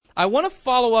I want to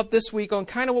follow up this week on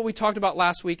kind of what we talked about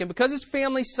last week. And because it's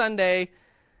Family Sunday,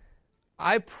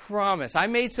 I promise, I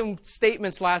made some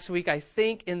statements last week, I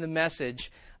think, in the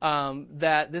message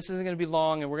that this isn't going to be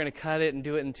long and we're going to cut it and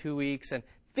do it in 2 weeks. And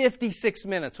 56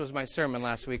 minutes was my sermon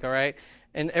last week, all right?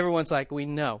 And everyone's like, we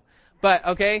know. But,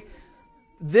 okay,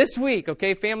 this week,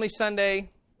 okay, Family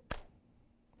Sunday,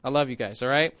 I love you guys, all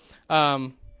right?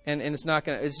 And it's not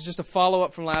going to, it's just a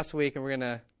follow-up from last week, and we're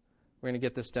going to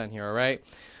get this done here, all right?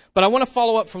 But I want to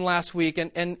follow up from last week,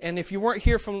 and if you weren't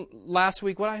here from last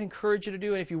week, what I'd encourage you to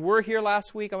do, and if you were here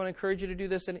last week, I want to encourage you to do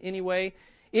this in any way.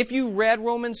 If you read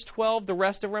Romans 12, the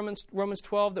rest of Romans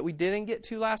 12 that we didn't get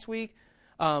to last week,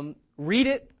 read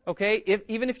it, okay?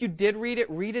 Even if you did read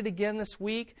it again this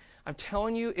week. I'm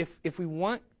telling you, if we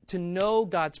want to know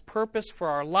God's purpose for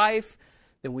our life,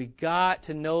 then we got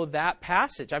to know that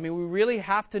passage. I mean, we really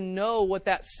have to know what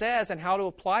that says and how to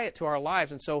apply it to our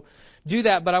lives. And so do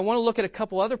that. But I want to look at a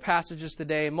couple other passages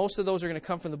today. And most of those are going to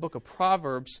come from the book of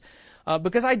Proverbs.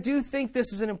 Because I do think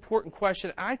this is an important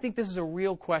question. I think this is a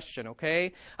real question,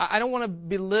 okay? I don't want to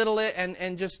belittle it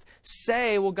and just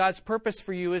say, well, God's purpose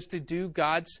for you is to do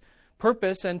God's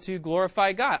purpose and to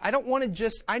glorify God. I don't want to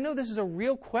just, I know this is a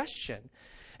real question.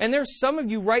 And there's some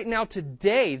of you right now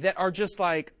today that are just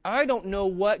like, I don't know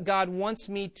what God wants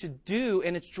me to do,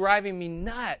 and it's driving me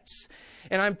nuts.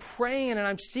 And I'm praying and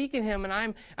I'm seeking Him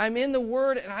and I'm in the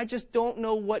Word, and I just don't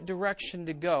know what direction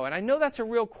to go. And I know that's a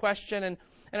real question, and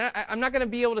I'm not going to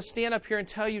be able to stand up here and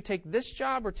tell you take this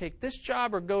job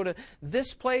or go to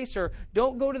this place or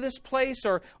don't go to this place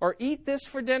or eat this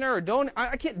for dinner or don't.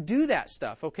 I can't do that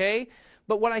stuff, okay?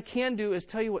 But what I can do is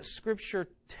tell you what Scripture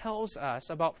tells us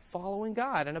about following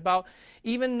God and about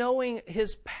even knowing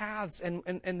His paths and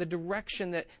the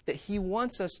direction that He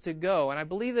wants us to go. And I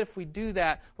believe that if we do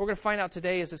that, what we're going to find out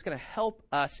today is it's going to help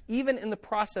us, even in the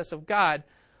process of God,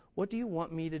 what do you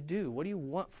want me to do? What do you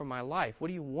want for my life? What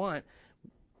do you want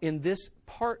in this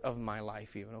part of my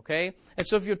life even, okay? And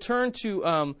so if you'll turn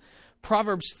to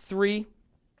Proverbs 3,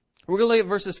 we're going to look at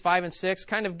verses 5 and 6,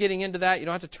 kind of getting into that. You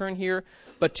don't have to turn here,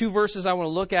 but two verses I want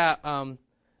to look at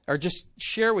or just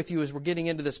share with you as we're getting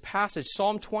into this passage.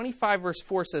 Psalm 25 verse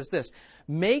 4 says this,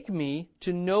 "Make me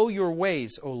to know your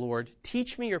ways, O Lord.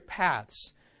 Teach me your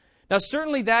paths." Now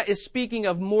certainly that is speaking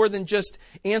of more than just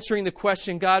answering the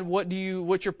question, God,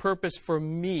 what's your purpose for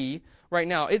me right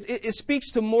now? It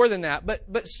speaks to more than that,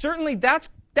 but certainly that's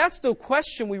the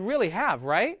question we really have,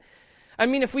 right? I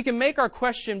mean, if we can make our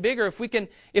question bigger, if we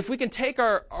can take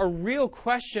our real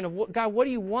question of God, what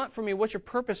do you want from me? What's your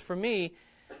purpose for me?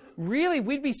 Really,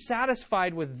 we'd be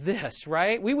satisfied with this,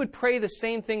 right? We would pray the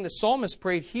same thing the psalmist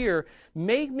prayed here.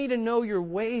 Make me to know your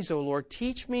ways, O Lord.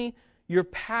 Teach me your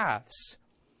paths.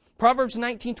 Proverbs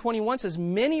 19:21 says,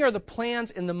 "Many are the plans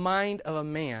in the mind of a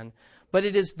man, but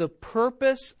it is the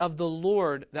purpose of the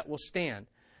Lord that will stand."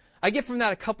 I get from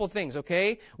that a couple of things,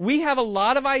 okay? We have a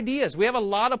lot of ideas. We have a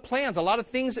lot of plans, a lot of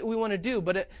things that we want to do.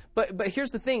 But here's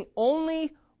the thing.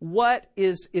 Only what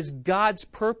is God's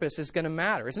purpose is going to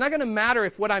matter. It's not going to matter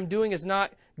if what I'm doing is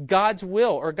not God's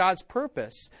will or God's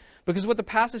purpose. Because what the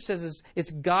passage says is it's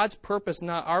God's purpose,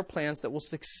 not our plans, that will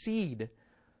succeed.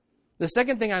 The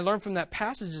second thing I learned from that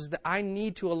passage is that I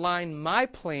need to align my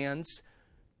plans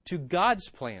to God's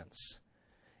plans.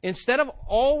 Instead of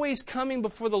always coming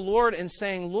before the Lord and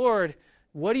saying, Lord,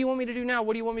 what do you want me to do now?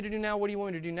 What do you want me to do now? What do you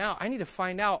want me to do now? I need to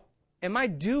find out, am I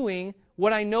doing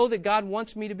what I know that God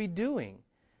wants me to be doing?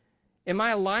 Am I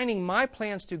aligning my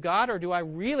plans to God, or do I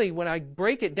really, when I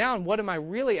break it down, what am I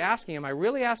really asking? Am I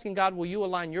really asking God, will you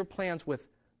align your plans with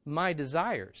my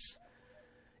desires?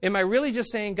 Am I really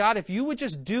just saying, God, if you would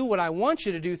just do what I want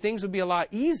you to do, things would be a lot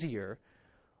easier?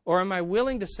 Or am I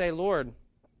willing to say, Lord,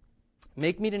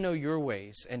 make me to know your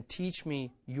ways and teach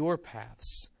me your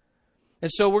paths? And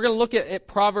so we're going to look at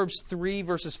Proverbs 3,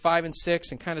 verses 5 and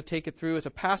 6 and kind of take it through. It's a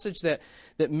passage that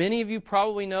many of you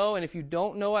probably know, and if you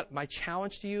don't know it, my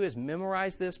challenge to you is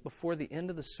memorize this before the end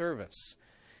of the service.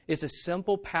 It's a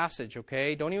simple passage,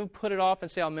 okay? Don't even put it off and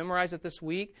say, I'll memorize it this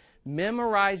week.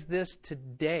 Memorize this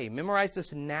today. Memorize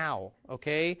this now,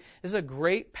 okay? This is a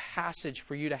great passage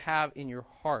for you to have in your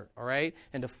heart, all right?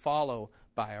 And to follow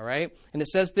by, all right? And it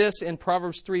says this in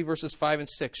Proverbs 3, verses 5 and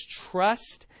 6.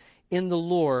 Trust in the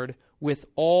Lord with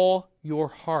all your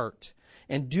heart,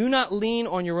 and do not lean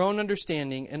on your own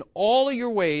understanding. In all of your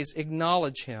ways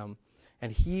acknowledge Him,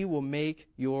 and He will make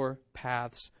your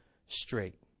paths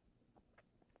straight.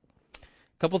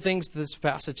 A couple things this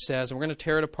passage says, and we're going to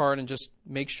tear it apart and just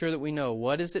make sure that we know,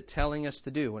 what is it telling us to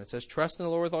do? When it says trust in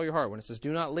the Lord with all your heart, when it says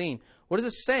do not lean, what is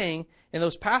it saying in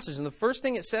those passages? And the first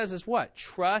thing it says is what?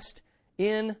 Trust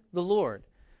in the Lord.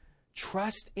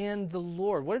 Trust in the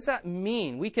Lord. What does that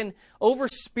mean? We can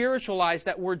over-spiritualize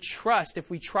that word trust if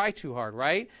we try too hard,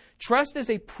 right? Trust is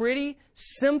a pretty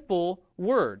simple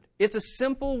word. It's a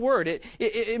simple word.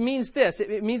 It means this.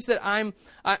 It means that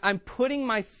I'm putting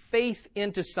my faith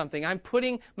into something. I'm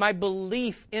putting my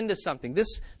belief into something.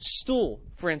 This stool,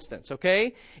 for instance,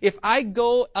 okay? If I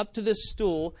go up to this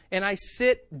stool and I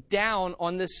sit down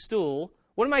on this stool,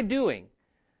 what am I doing?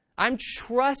 I'm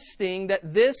trusting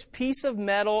that this piece of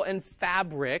metal and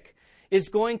fabric is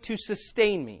going to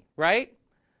sustain me, right?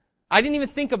 I didn't even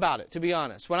think about it, to be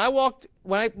honest. When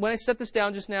I set this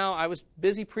down just now, I was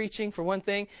busy preaching for one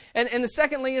thing. And the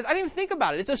secondly is I didn't even think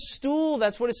about it. It's a stool.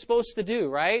 That's what it's supposed to do,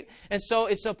 right? And so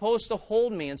it's supposed to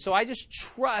hold me. And so I just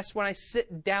trust when I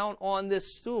sit down on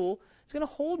this stool, it's going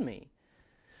to hold me.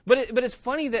 But it's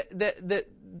funny that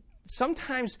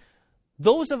sometimes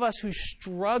those of us who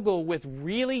struggle with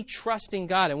really trusting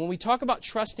God, and when we talk about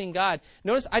trusting God,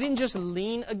 notice I didn't just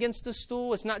lean against the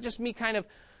stool. It's not just me kind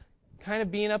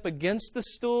of being up against the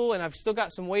stool and I've still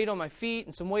got some weight on my feet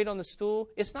and some weight on the stool.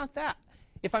 It's not that.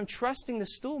 If I'm trusting the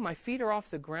stool, my feet are off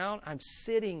the ground. I'm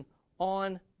sitting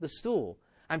on the stool.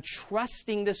 I'm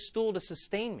trusting this stool to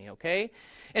sustain me, okay?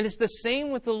 And it's the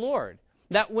same with the Lord.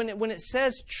 That when it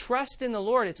says trust in the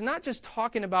Lord, it's not just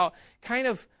talking about kind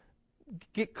of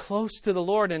get close to the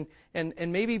Lord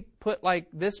and maybe put like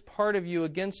this part of you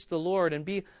against the Lord and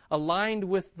be aligned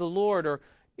with the Lord. Or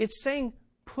it's saying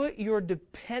put your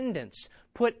dependence,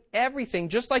 put everything,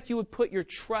 just like you would put your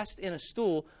trust in a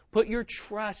stool, put your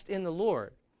trust in the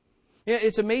Lord. You know,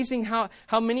 it's amazing how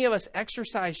many of us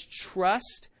exercise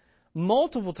trust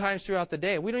multiple times throughout the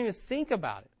day. We don't even think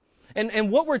about it.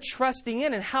 And what we're trusting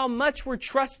in and how much we're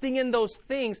trusting in those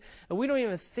things, and we don't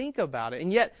even think about it.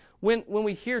 And yet, when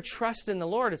we hear trust in the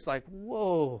Lord, it's like,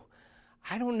 whoa,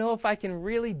 I don't know if I can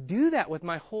really do that with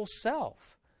my whole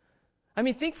self. I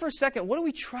mean, think for a second, what do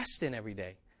we trust in every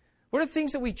day? What are the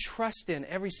things that we trust in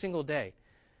every single day?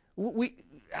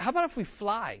 How about if we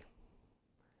fly?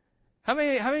 How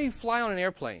many of you fly on an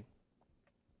airplane?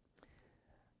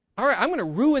 All right, I'm going to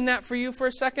ruin that for you for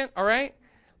a second, all right?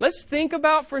 Let's think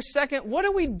about for a second, what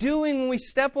are we doing when we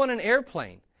step on an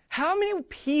airplane? How many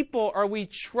people are we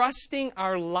trusting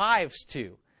our lives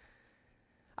to?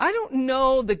 I don't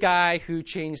know the guy who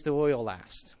changed the oil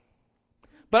last.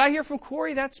 But I hear from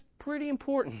Corey that's pretty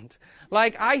important.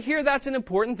 Like, I hear that's an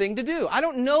important thing to do. I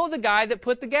don't know the guy that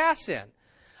put the gas in.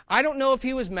 I don't know if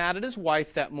he was mad at his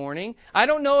wife that morning. I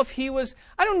don't know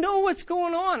what's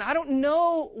going on. I don't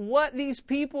know what these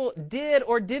people did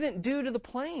or didn't do to the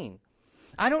plane.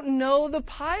 I don't know the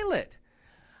pilot.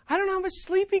 I don't know how much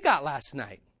sleep he got last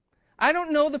night. I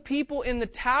don't know the people in the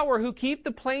tower who keep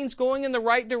the planes going in the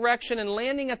right direction and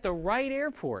landing at the right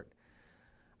airport.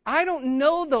 I don't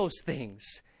know those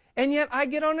things. And yet I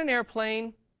get on an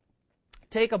airplane,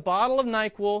 take a bottle of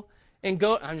NyQuil, and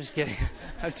go... I'm just kidding.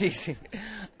 I'm teasing.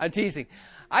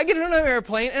 I get on an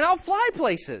airplane and I'll fly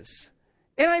places.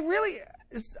 And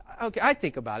I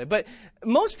think about it. But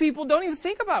most people don't even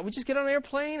think about it. We just get on an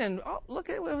airplane and, oh, look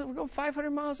at it, we're going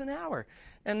 500 miles an hour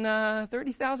and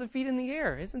 30,000 feet in the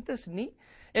air. Isn't this neat?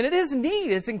 And it is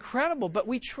neat. It's incredible. But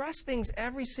we trust things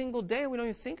every single day. We don't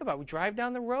even think about it. We drive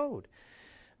down the road.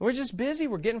 We're just busy.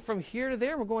 We're getting from here to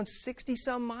there. We're going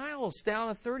 60-some miles down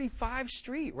a 35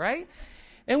 street, right?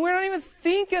 And we're not even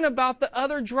thinking about the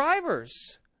other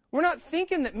drivers. We're not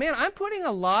thinking that, man, I'm putting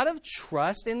a lot of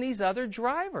trust in these other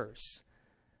drivers.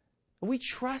 We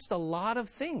trust a lot of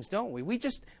things, don't we?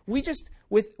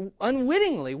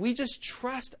 Unwittingly, we just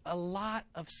trust a lot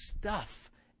of stuff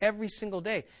every single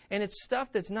day. And it's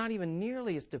stuff that's not even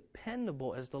nearly as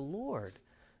dependable as the Lord.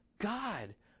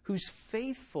 God, who's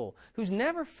faithful, who's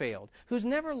never failed, who's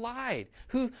never lied,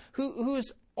 who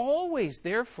is always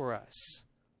there for us,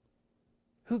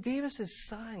 who gave us His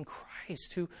Son,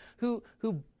 Christ, who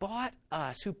bought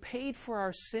us, who paid for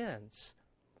our sins.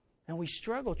 And we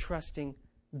struggle trusting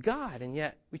God, and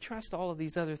yet we trust all of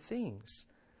these other things.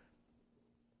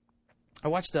 I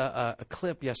watched a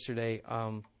clip yesterday,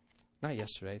 not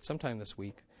yesterday, sometime this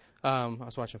week. I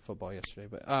was watching football yesterday,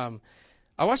 but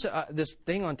I watched this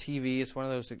thing on TV. It's one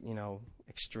of those,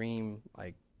 extreme,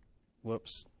 like,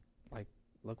 whoops, like,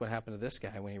 look what happened to this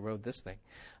guy when he rode this thing.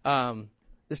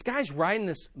 This guy's riding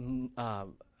this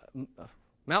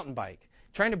mountain bike,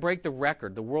 trying to break the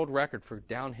world record for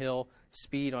downhill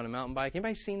speed on a mountain bike.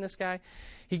 Anybody seen this guy?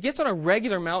 He gets on a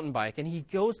regular mountain bike and he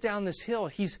goes down this hill.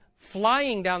 He's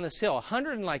flying down this hill,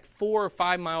 104 or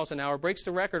 5 miles an hour, breaks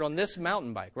the record on this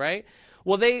mountain bike, right?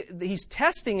 Well, he's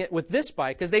testing it with this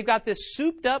bike because they've got this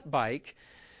souped-up bike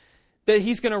that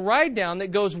he's going to ride down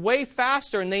that goes way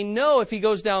faster, and they know if he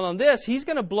goes down on this, he's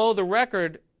going to blow the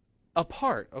record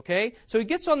apart, okay? So he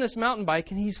gets on this mountain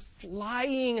bike and he's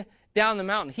flying down the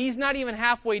mountain. He's not even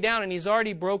halfway down and he's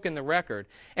already broken the record.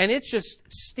 And it's just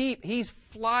steep. He's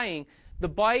flying. The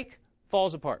bike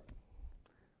falls apart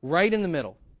right in the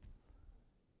middle.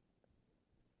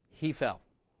 He fell.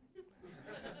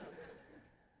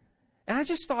 And I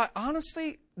just thought,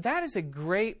 honestly, that is a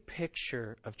great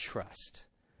picture of trust.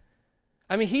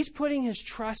 I mean, he's putting his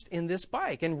trust in this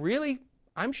bike. And really,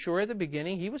 I'm sure at the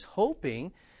beginning he was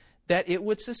hoping that it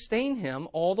would sustain him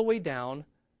all the way down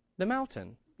the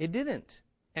mountain. It didn't.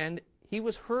 And he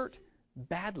was hurt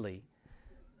badly.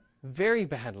 Very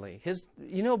badly.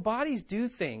 Bodies do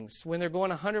things when they're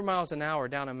going 100 miles an hour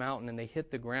down a mountain and they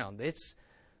hit the ground. It's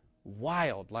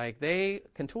wild. Like, they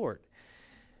contort.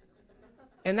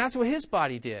 And that's what his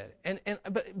body did.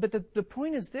 But the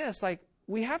point is this, like,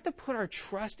 we have to put our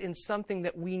trust in something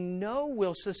that we know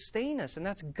will sustain us, and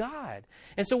that's God.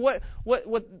 And so what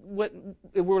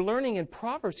we're learning in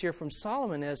Proverbs here from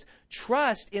Solomon is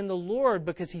trust in the Lord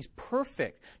because He's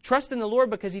perfect. Trust in the Lord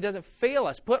because He doesn't fail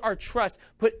us. Put our trust,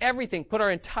 put everything, put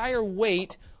our entire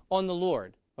weight on the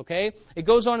Lord. Okay? It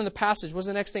goes on in the passage. What's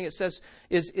the next thing it says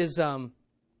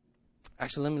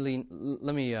Actually,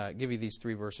 let me give you these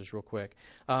 3 verses real quick.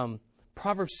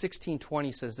 Proverbs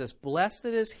 16:20 says this, "Blessed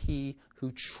is he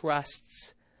who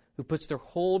trusts, who puts their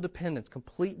whole dependence,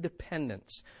 complete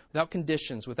dependence, without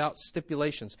conditions, without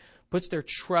stipulations, puts their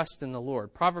trust in the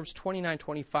Lord." Proverbs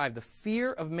 29:25, "The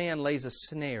fear of man lays a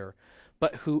snare,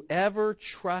 but whoever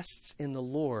trusts in the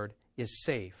Lord is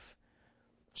safe."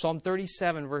 Psalm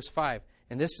 37, verse 5,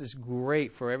 and this is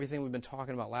great for everything we've been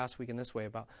talking about last week and this week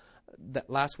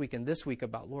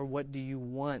about, Lord, what do you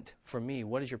want from me?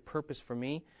 What is your purpose for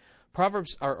me?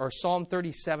 Psalm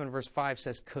 37, verse 5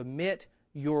 says, "Commit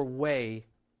your way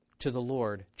to the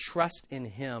Lord. Trust in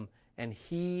Him, and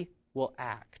He will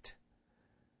act."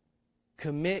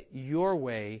 Commit your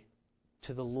way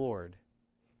to the Lord.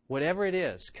 Whatever it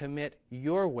is, commit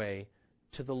your way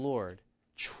to the Lord.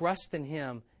 Trust in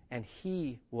Him, and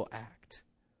He will act.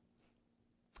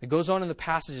 It goes on in the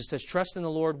passage, it says, "Trust in the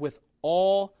Lord with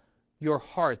all your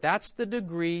heart." That's the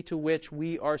degree to which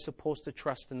we are supposed to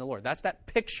trust in the Lord. That's that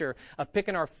picture of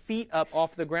picking our feet up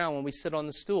off the ground when we sit on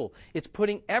the stool. It's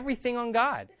putting everything on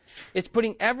God. It's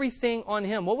putting everything on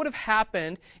Him. What would have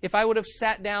happened if I would have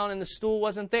sat down and the stool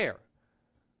wasn't there?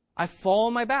 I fall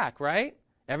on my back, right?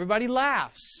 Everybody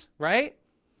laughs, right?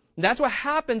 That's what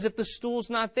happens if the stool's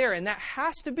not there. And that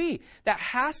has to be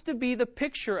the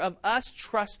picture of us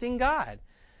trusting God.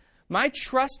 My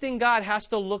trust in God has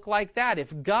to look like that.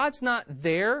 If God's not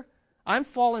there, I'm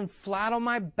falling flat on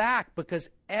my back because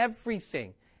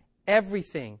everything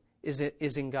is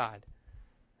in God.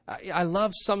 I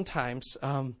love sometimes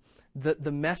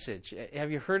the Message.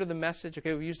 Have you heard of the Message?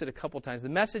 Okay, we've used it a couple times. The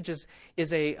Message is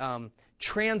a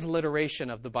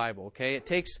transliteration of the Bible. Okay, it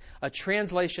takes a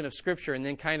translation of Scripture and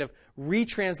then kind of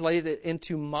retranslates it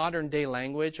into modern day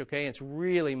language. Okay, it's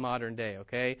really modern day.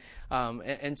 Okay,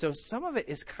 and so some of it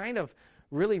is kind of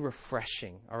really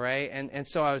refreshing. All right, and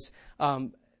so I was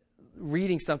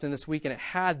reading something this week and it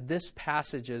had this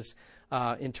passage's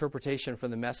interpretation from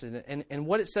the Message, and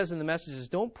what it says in the Message is,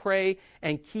 "Don't pray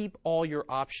and keep all your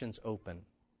options open."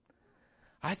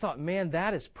 I thought, man,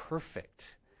 that is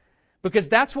perfect. Because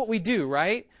that's what we do,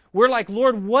 right? We're like,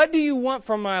 "Lord, what do you want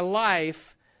from my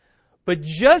life? But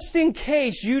just in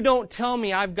case you don't tell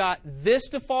me I've got this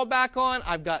to fall back on,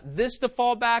 I've got this to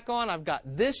fall back on, I've got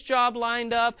this job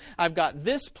lined up, I've got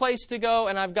this place to go,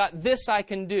 and I've got this I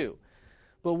can do.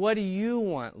 But what do you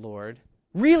want, Lord?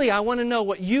 Really, I want to know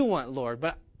what you want, Lord.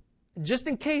 But just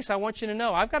in case, I want you to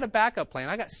know, I've got a backup plan.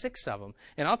 I got 6 of them,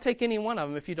 and I'll take any one of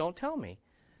them if you don't tell me."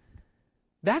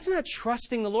 That's not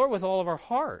trusting the Lord with all of our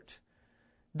heart.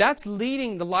 That's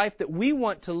leading the life that we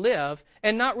want to live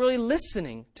and not really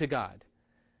listening to God.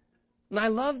 And I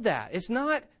love that. It's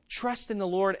not trust in the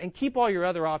Lord and keep all your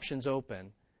other options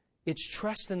open. It's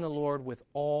trust in the Lord with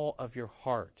all of your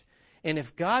heart. And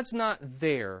if God's not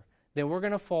there, then we're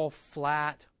going to fall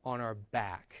flat on our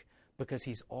back because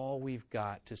He's all we've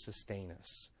got to sustain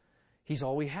us. He's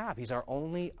all we have. He's our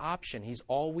only option. He's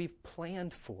all we've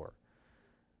planned for.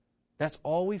 That's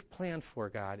all we've planned for,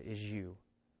 God, is you.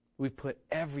 We've put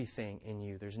everything in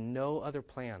you. There's no other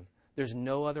plan. There's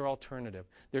no other alternative.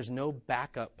 There's no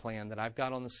backup plan that I've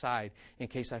got on the side in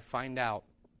case I find out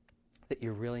that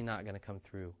you're really not going to come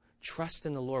through. Trust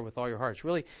in the Lord with all your heart.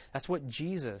 That's what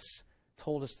Jesus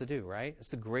told us to do, right? It's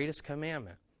the greatest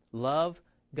commandment. Love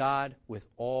God with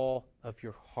all of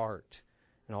your heart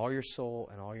and all your soul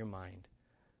and all your mind.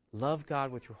 Love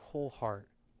God with your whole heart.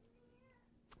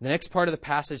 The next part of the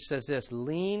passage says this,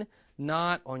 "Lean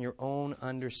not on your own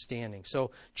understanding.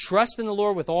 So trust in the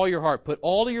Lord with all your heart. Put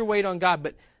all of your weight on God,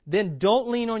 but then don't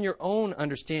lean on your own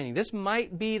understanding. This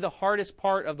might be the hardest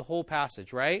part of the whole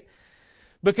passage, right?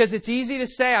 Because it's easy to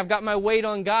say, I've got my weight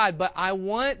on God, but I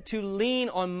want to lean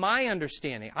on my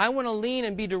understanding. I want to lean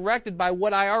and be directed by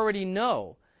what I already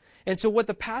know. And so what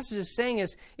the passage is saying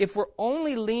is, if we're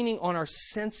only leaning on our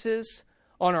senses,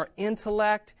 on our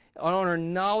intellect, on our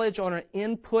knowledge, on our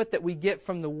input that we get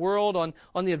from the world, on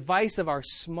the advice of our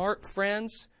smart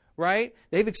friends, right?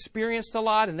 They've experienced a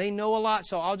lot and they know a lot,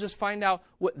 so I'll just find out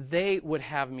what they would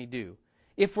have me do.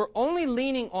 If we're only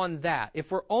leaning on that,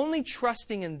 if we're only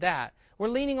trusting in that, we're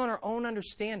leaning on our own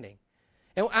understanding.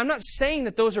 And I'm not saying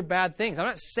that those are bad things. I'm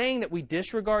not saying that we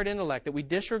disregard intellect, that we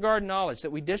disregard knowledge,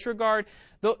 that we disregard...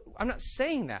 I'm not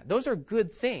saying that. Those are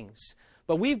good things.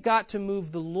 But we've got to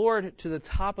move the Lord to the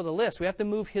top of the list. We have to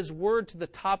move His Word to the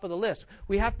top of the list.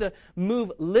 We have to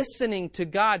move listening to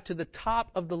God to the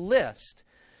top of the list,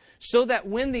 so that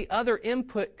when the other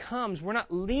input comes, we're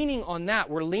not leaning on that.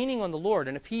 We're leaning on the Lord.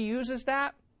 And if He uses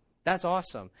that, that's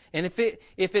awesome. And if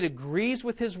it agrees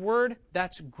with His Word,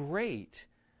 that's great.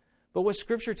 But what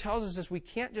Scripture tells us is we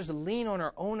can't just lean on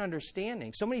our own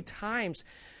understanding. So many times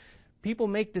people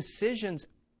make decisions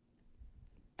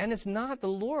and it's not the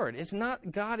Lord. It's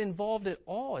not God involved at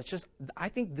all. It's just, I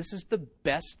think this is the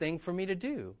best thing for me to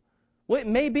do. Well, it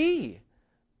may be.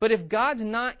 But if God's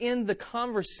not in the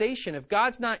conversation, if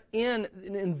God's not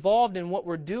involved in what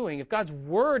we're doing, if God's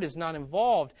Word is not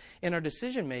involved in our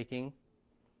decision making,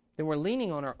 then we're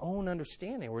leaning on our own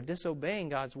understanding. We're disobeying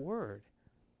God's Word.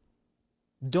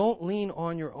 Don't lean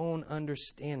on your own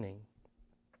understanding.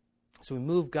 So we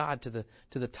move God to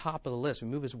the top of the list. We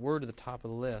move His Word to the top of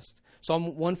the list. Psalm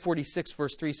 146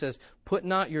 verse 3 says, "Put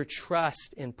not your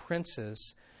trust in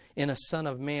princes, in a son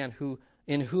of man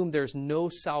in whom there's no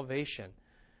salvation."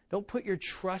 Don't put your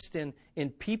trust in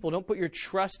people. Don't put your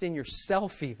trust in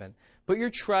yourself even. Put your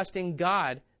trust in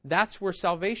God. That's where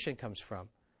salvation comes from.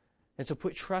 And so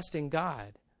put trust in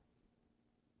God.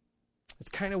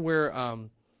 It's kind of where,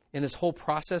 in this whole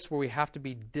process, where we have to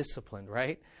be disciplined,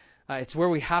 right? It's where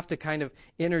we have to kind of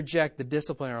interject the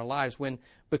discipline in our lives.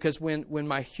 Because when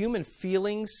my human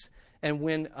feelings and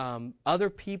when other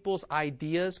people's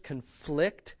ideas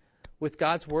conflict with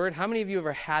God's Word, how many of you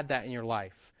ever had that in your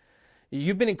life?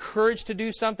 You've been encouraged to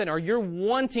do something, or you're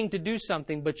wanting to do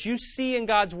something, but you see in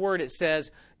God's Word it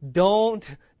says, don't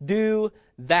do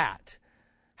that.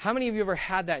 How many of you ever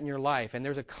had that in your life, and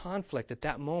there's a conflict at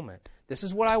that moment? This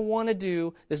is what I want to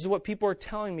do. This is what people are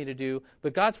telling me to do,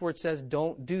 but God's Word says,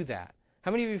 don't do that.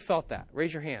 How many of you felt that?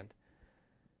 Raise your hand.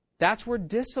 That's where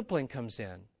discipline comes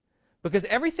in. Because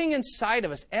everything inside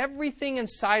of us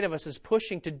is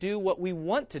pushing to do what we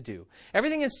want to do.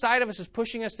 Everything inside of us is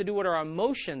pushing us to do what our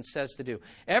emotion says to do.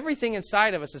 Everything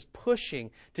inside of us is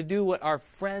pushing to do what our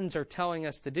friends are telling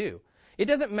us to do. It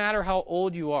doesn't matter how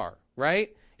old you are,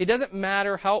 right? It doesn't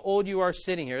matter how old you are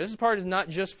sitting here. This part is not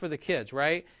just for the kids,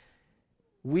 right?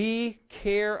 We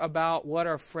care about what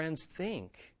our friends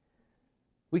think.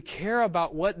 We care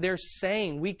about what they're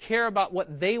saying. We care about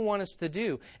what they want us to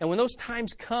do. And when those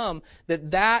times come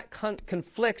that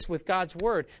conflicts with God's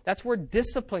Word, that's where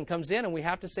discipline comes in. And we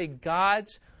have to say,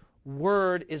 God's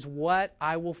Word is what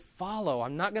I will follow.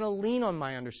 I'm not going to lean on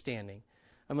my understanding.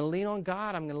 I'm going to lean on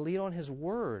God. I'm going to lean on His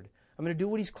Word. I'm going to do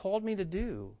what He's called me to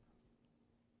do.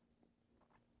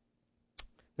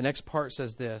 The next part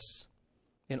says this: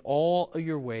 in all of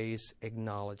your ways,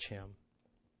 acknowledge Him.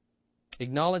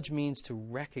 Acknowledge means to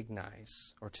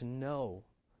recognize or to know.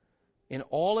 In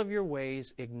all of your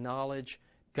ways, acknowledge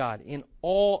God. In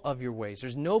all of your ways.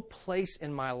 There's no place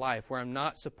in my life where I'm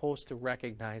not supposed to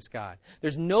recognize God.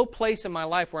 There's no place in my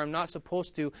life where I'm not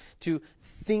supposed to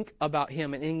think about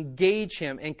Him and engage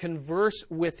Him and converse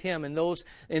with Him in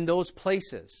those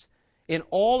places. In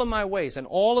all of my ways, in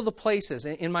all of the places,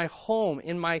 in my home,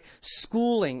 in my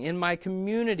schooling, in my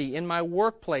community, in my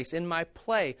workplace, in my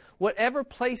play, whatever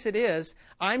place it is,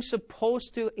 I'm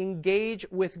supposed to engage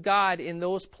with God in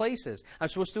those places. I'm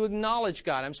supposed to acknowledge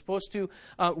God. I'm supposed to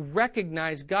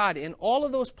recognize God in all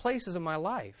of those places of my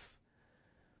life.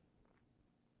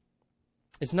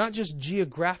 It's not just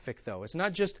geographic, though. It's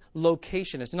not just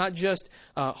location. It's not just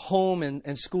home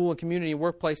and school and community and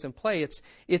workplace and play.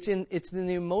 It's in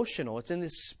the emotional. It's in the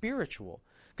spiritual.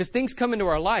 Because things come into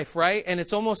our life, right? And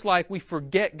it's almost like we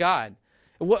forget God.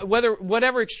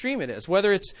 Whatever extreme it is,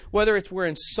 whether it's we're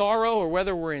in sorrow or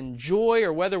whether we're in joy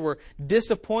or whether we're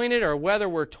disappointed or whether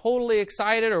we're totally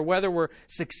excited or whether we're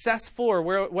successful or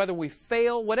whether we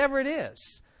fail, whatever it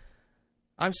is.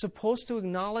 I'm supposed to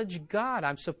acknowledge God.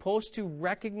 I'm supposed to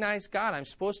recognize God. I'm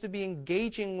supposed to be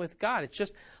engaging with God. It's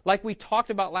just like we talked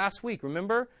about last week.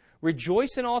 Remember?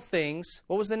 Rejoice in all things.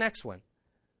 What was the next one?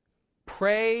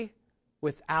 Pray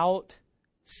without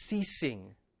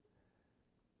ceasing.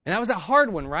 And that was a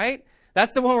hard one, right?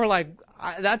 That's the one we're like,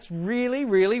 that's really,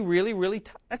 really, really, really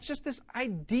tough. That's just this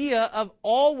idea of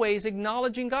always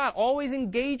acknowledging God, always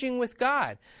engaging with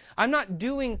God. I'm not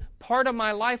doing part of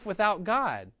my life without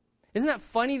God. Isn't that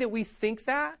funny that we think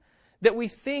that? That we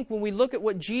think when we look at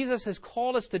what Jesus has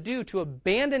called us to do, to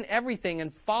abandon everything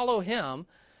and follow Him,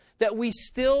 that we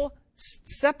still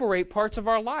separate parts of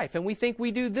our life. And we think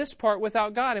we do this part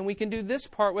without God, and we can do this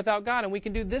part without God, and we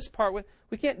can do this part with...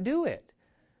 We can't do it.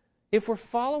 If we're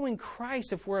following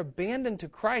Christ, if we're abandoned to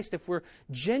Christ, if we're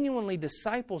genuinely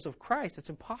disciples of Christ, it's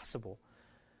impossible.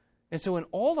 And so in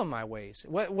all of my ways,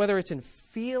 whether it's in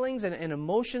feelings and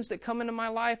emotions that come into my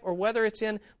life, or whether it's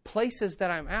in places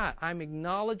that I'm at, I'm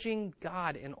acknowledging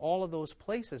God in all of those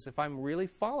places if I'm really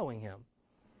following Him.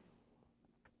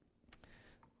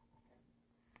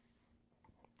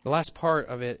 The last part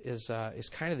of it is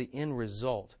kind of the end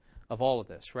result of all of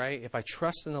this, right? If I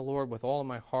trust in the Lord with all of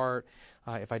my heart,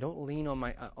 if I don't lean on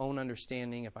my own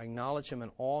understanding, if I acknowledge Him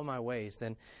in all my ways,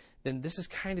 then this is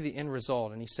kind of the end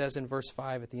result. And He says in verse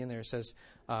 5 at the end there, it says,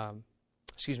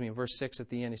 in verse 6 at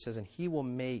the end, He says, and He will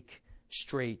make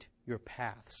straight your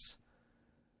paths.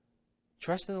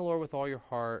 Trust in the Lord with all your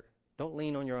heart. Don't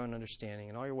lean on your own understanding.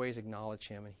 In all your ways acknowledge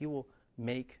Him, and He will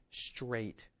make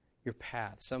straight your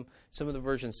paths. Some of the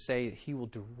versions say that He will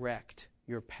direct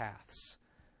your paths.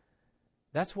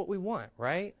 That's what we want,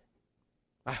 right?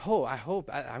 I hope.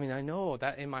 I know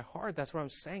that in my heart, that's what I'm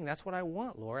saying. That's what I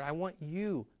want, Lord. I want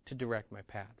You to direct my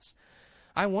paths.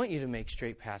 I want You to make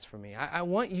straight paths for me. I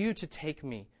want You to take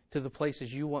me to the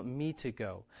places You want me to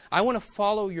go. I want to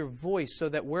follow Your voice so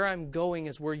that where I'm going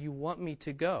is where You want me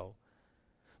to go.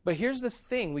 But here's the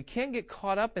thing. We can't get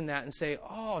caught up in that and say,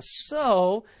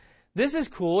 this is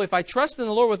cool. If I trust in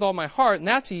the Lord with all my heart, and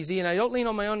that's easy, and I don't lean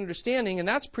on my own understanding, and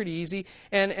that's pretty easy,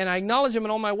 and I acknowledge Him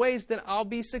in all my ways, then I'll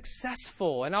be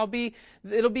successful, and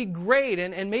it'll be great,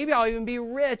 and maybe I'll even be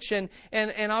rich, and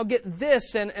I'll get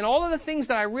this, and all of the things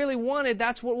that I really wanted,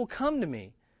 that's what will come to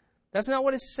me. That's not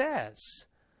what it says.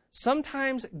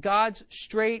 Sometimes God's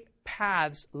straight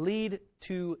paths lead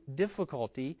to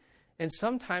difficulty, and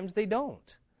sometimes they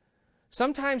don't.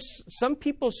 Sometimes some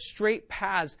people's straight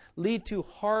paths lead to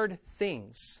hard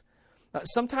things.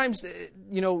 Sometimes,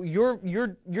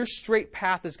 your straight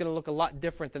path is going to look a lot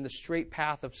different than the straight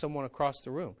path of someone across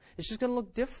the room. It's just going to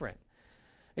look different.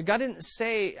 And God didn't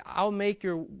say, I'll make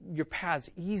your paths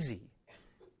easy.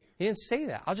 He didn't say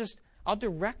that. I'll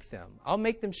direct them. I'll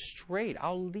make them straight.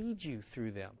 I'll lead you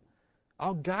through them.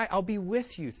 I'll be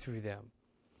with you through them.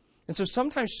 And so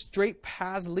sometimes straight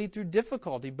paths lead through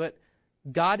difficulty, but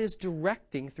God is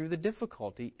directing through the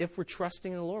difficulty if we're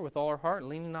trusting in the Lord with all our heart,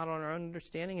 leaning not on our own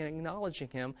understanding, and acknowledging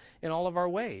Him in all of our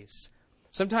ways.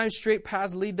 Sometimes straight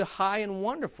paths lead to high and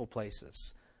wonderful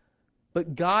places,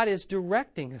 but God is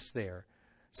directing us there.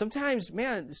 Sometimes,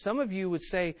 some of you would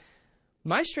say,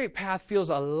 my straight path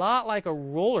feels a lot like a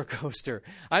roller coaster.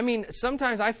 I mean,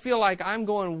 sometimes I feel like I'm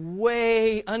going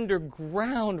way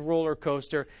underground roller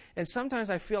coaster, and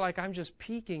sometimes I feel like I'm just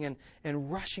peaking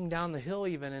and rushing down the hill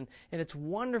even, and it's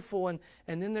wonderful, and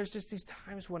then there's just these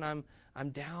times when I'm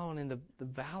down in the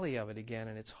valley of it again,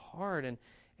 and it's hard,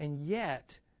 and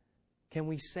yet, can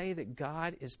we say that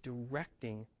God is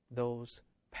directing those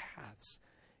paths?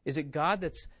 Is it God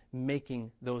that's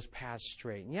making those paths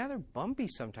straight? And yeah, they're bumpy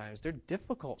sometimes. They're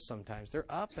difficult sometimes. They're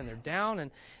up and they're down,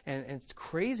 and it's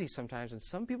crazy sometimes. In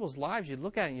some people's lives, you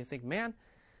look at it and you think, man,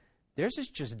 theirs is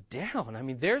just down. I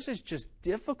mean, theirs is just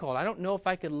difficult. I don't know if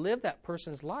I could live that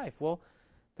person's life. Well,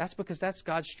 that's because that's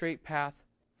God's straight path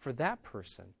for that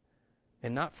person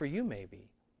and not for you maybe.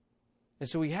 And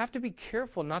so we have to be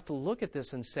careful not to look at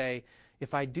this and say,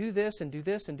 if I do this and do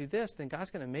this and do this, then God's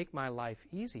going to make my life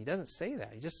easy. He doesn't say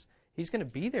that. He's going to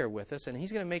be there with us, and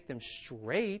He's going to make them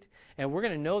straight, and we're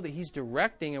going to know that He's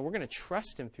directing, and we're going to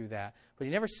trust Him through that. But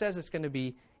He never says it's going to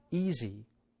be easy.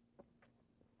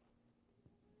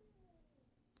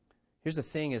 Here's the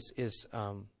thing is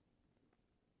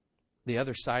the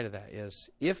other side of that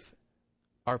is, if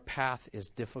our path is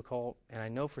difficult, and I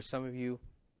know for some of you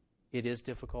it is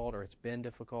difficult, or it's been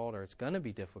difficult, or it's going to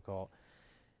be difficult,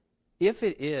 if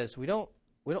it is, we don't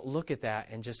look at that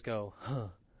and just go, well,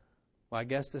 I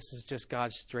guess this is just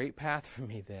God's straight path for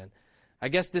me then. I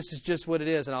guess this is just what it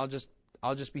is, and I'll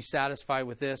just be satisfied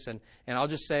with this, and I'll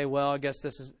just say, well, I guess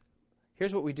this is...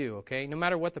 Here's what we do, okay? No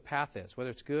matter what the path is, whether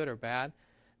it's good or bad,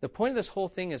 the point of this whole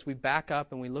thing is we back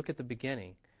up and we look at the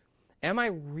beginning. Am I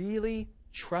really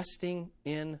trusting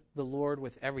in the Lord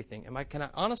with everything? Can I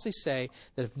honestly say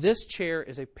that if this chair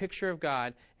is a picture of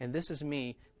God and this is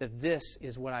me, that this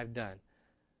is what I've done?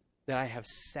 That I have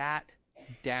sat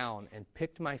down and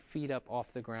picked my feet up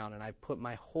off the ground and I put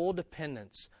my whole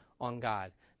dependence on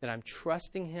God, that I'm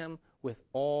trusting Him with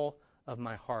all of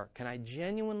my heart. Can I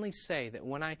genuinely say that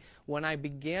when I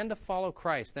began to follow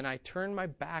Christ, then I turned my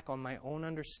back on my own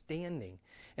understanding,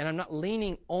 and I'm not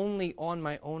leaning only on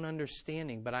my own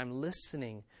understanding, but I'm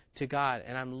listening to God,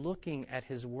 and I'm looking at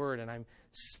His Word, and I'm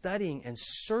studying and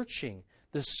searching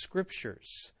the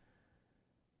Scriptures.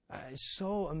 It's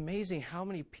so amazing how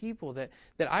many people that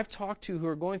I've talked to who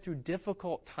are going through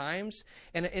difficult times,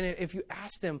 and if you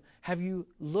ask them, have you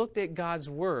looked at God's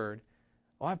Word?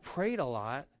 Oh, I've prayed a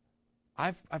lot.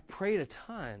 I've prayed a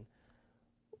ton.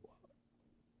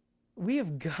 We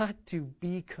have got to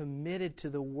be committed to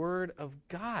the Word of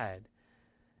God.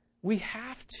 We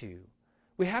have to.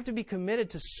 We have to be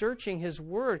committed to searching His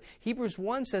Word. Hebrews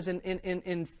 1 says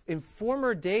in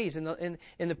former days, in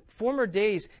the former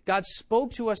days, God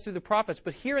spoke to us through the prophets,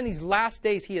 but here in these last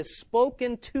days, He has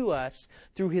spoken to us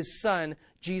through His Son,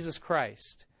 Jesus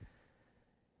Christ.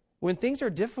 When things are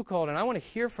difficult and I want to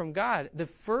hear from God, the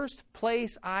first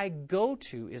place I go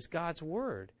to is God's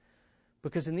Word.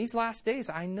 Because in these last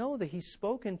days, I know that He's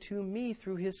spoken to me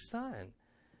through His Son.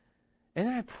 And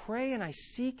then I pray and I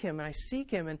seek Him and I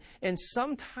seek Him. And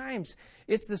sometimes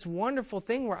it's this wonderful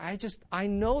thing where I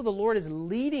know the Lord is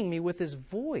leading me with His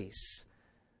voice.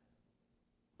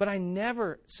 But I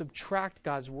never subtract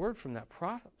God's Word from that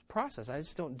process. I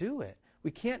just don't do it. We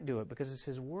can't do it because it's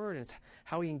His Word and it's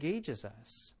how He engages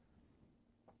us.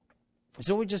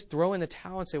 So we just throw in the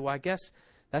towel and say, well, I guess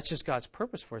that's just God's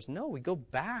purpose for us. No, we go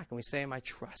back and we say, am I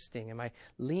trusting? Am I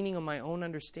leaning on my own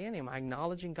understanding? Am I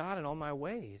acknowledging God in all my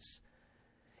ways?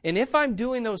 And if I'm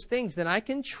doing those things, then I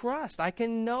can trust, I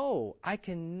can know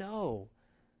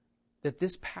that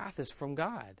this path is from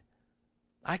God.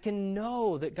 I can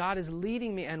know that God is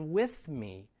leading me and with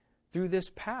me through this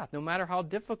path, no matter how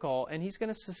difficult, and He's going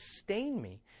to sustain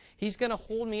me. He's going to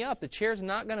hold me up. The chair's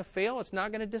not going to fail. It's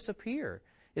not going to disappear.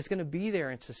 It's going to be there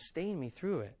and sustain me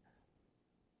through it.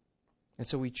 And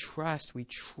so we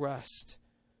trust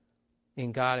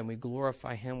in God and we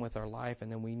glorify Him with our life,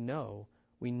 and then we know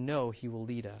He will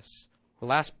lead us. The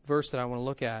last verse that I want to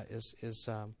look at is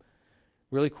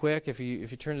really quick. If you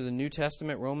turn to the New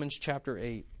Testament, Romans chapter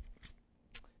 8.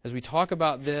 As we talk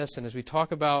about this and as we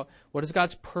talk about what is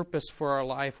God's purpose for our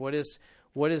life, what is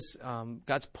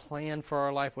God's plan for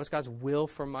our life, what's God's will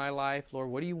for my life, Lord,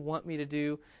 what do you want me to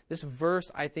do? This verse,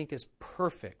 I think, is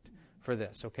perfect for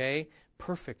this, okay?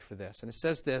 Perfect for this. And it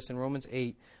says this in Romans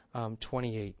 8,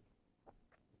 28.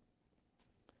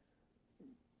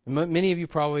 Many of you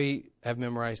probably have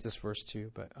memorized this verse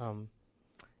too, but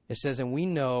it says, and we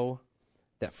know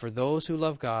that for those who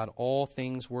love God, all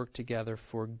things work together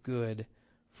for good,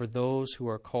 for those who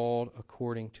are called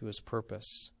according to His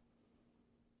purpose.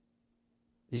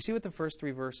 Do you see what the first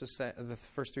three verses say? The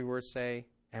first three words say,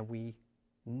 and we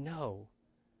know.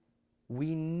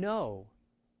 We know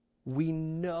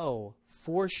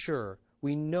for sure.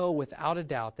 We know without a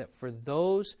doubt that for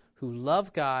those who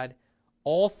love God,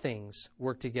 all things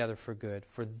work together for good,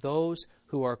 for those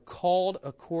who are called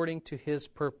according to His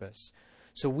purpose.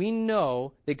 So we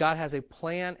know that God has a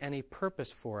plan and a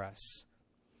purpose for us.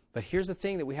 But here's the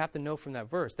thing that we have to know from that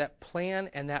verse. That plan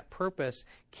and that purpose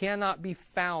cannot be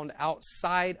found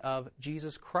outside of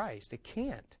Jesus Christ. It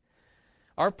can't.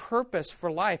 Our purpose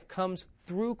for life comes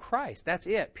through Christ. That's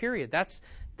it, period. That's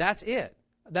it.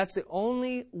 That's the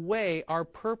only way our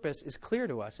purpose is clear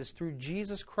to us, is through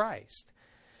Jesus Christ.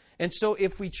 And so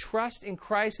if we trust in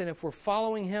Christ and if we're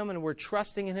following Him and we're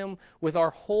trusting in Him with our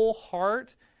whole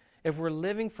heart, if we're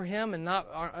living for Him and not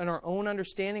in our own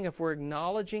understanding, if we're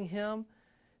acknowledging Him,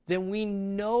 then we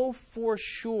know for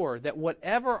sure that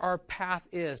whatever our path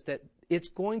is, that it's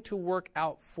going to work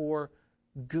out for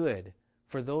good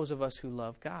for those of us who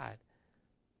love God.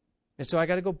 And so I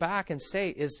got to go back and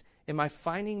say, am I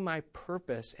finding my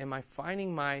purpose? Am I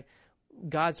finding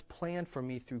God's plan for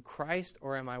me through Christ,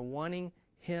 or am I wanting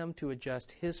Him to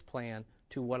adjust His plan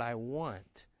to what I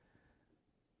want?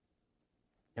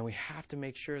 And we have to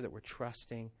make sure that we're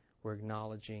trusting, we're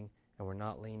acknowledging, and we're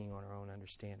not leaning on our own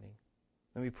understanding.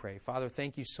 Let me pray. Father,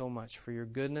 thank you so much for your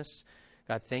goodness.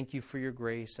 God, thank you for your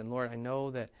grace. And Lord, I know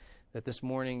that this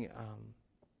morning,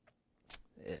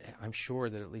 I'm sure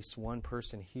that at least one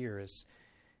person here is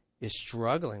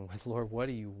struggling with, Lord, what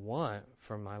do you want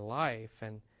from my life?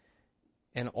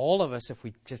 And all of us, if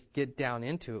we just get down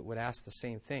into it, would ask the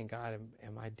same thing. God,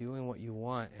 am I doing what you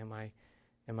want?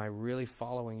 Am am I really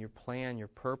following your plan, your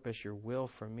purpose, your will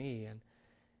for me?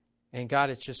 And God,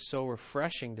 it's just so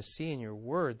refreshing to see in your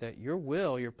word that your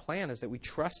will, your plan is that we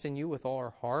trust in you with all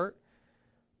our heart.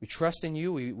 We trust in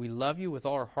you. We love you with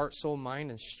all our heart, soul, mind,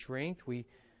 and strength. We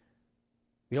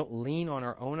don't lean on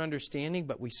our own understanding,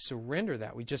 but we surrender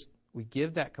that. We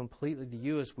give that completely to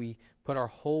you as we put our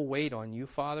whole weight on you,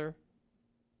 Father.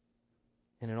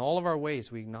 And in all of our ways,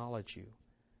 we acknowledge you.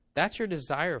 That's your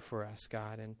desire for us,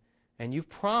 God. And you've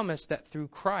promised that through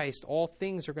Christ, all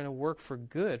things are going to work for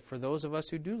good for those of us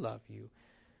who do love you.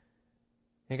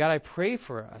 And God, I pray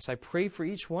for us. I pray for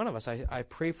each one of us. I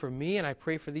pray for me, and I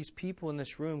pray for these people in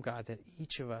this room, God, that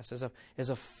each of us, as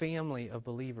a family of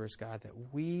believers, God, that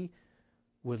we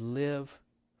would live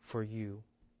for you.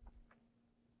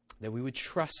 That we would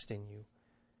trust in you.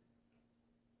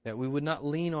 That we would not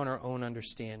lean on our own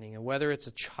understanding. And whether it's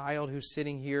a child who's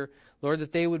sitting here, Lord,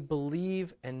 that they would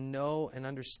believe and know and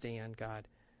understand, God,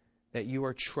 that you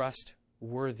are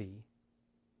trustworthy.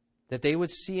 That they would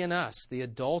see in us, the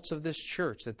adults of this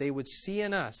church, that they would see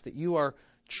in us that you are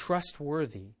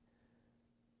trustworthy.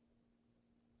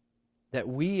 That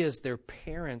we as their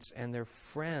parents and their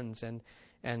friends and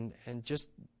just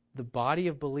the body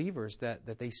of believers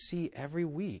that they see every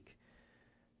week,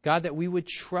 God, that we would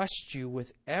trust you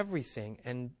with everything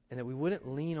and that we wouldn't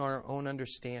lean on our own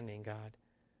understanding, God.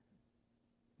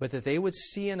 But that they would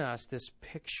see in us this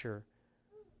picture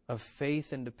of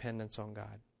faith and dependence on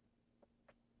God.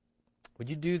 Would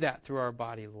you do that through our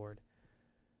body, Lord?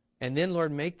 And then,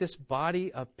 Lord, make this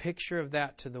body a picture of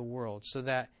that to the world so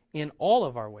that in all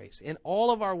of our ways,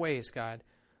 God,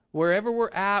 wherever we're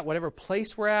at, whatever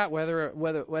place we're at,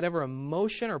 whatever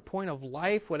emotion or point of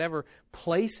life, whatever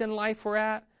place in life we're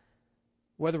at,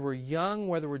 whether we're young,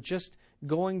 whether we're just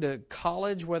going to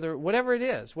college, whatever it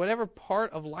is, whatever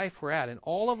part of life we're at, in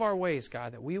all of our ways,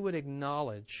 God, that we would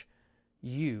acknowledge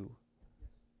you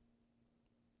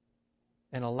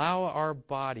and allow our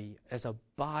body as a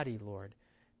body, Lord,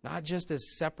 not just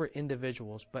as separate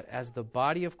individuals, but as the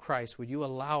body of Christ, would you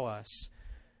allow us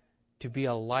to be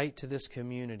a light to this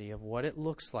community of what it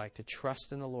looks like to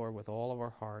trust in the Lord with all of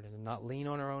our heart and to not lean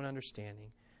on our own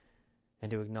understanding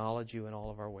and to acknowledge you in all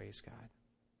of our ways, God.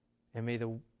 And may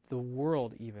the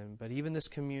world but even this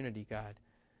community, God,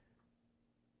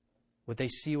 would they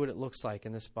see what it looks like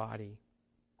in this body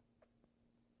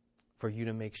for you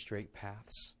to make straight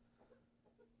paths.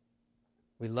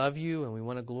 We love you and we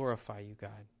want to glorify you,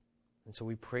 God. And so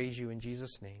we praise you in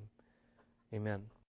Jesus' name. Amen.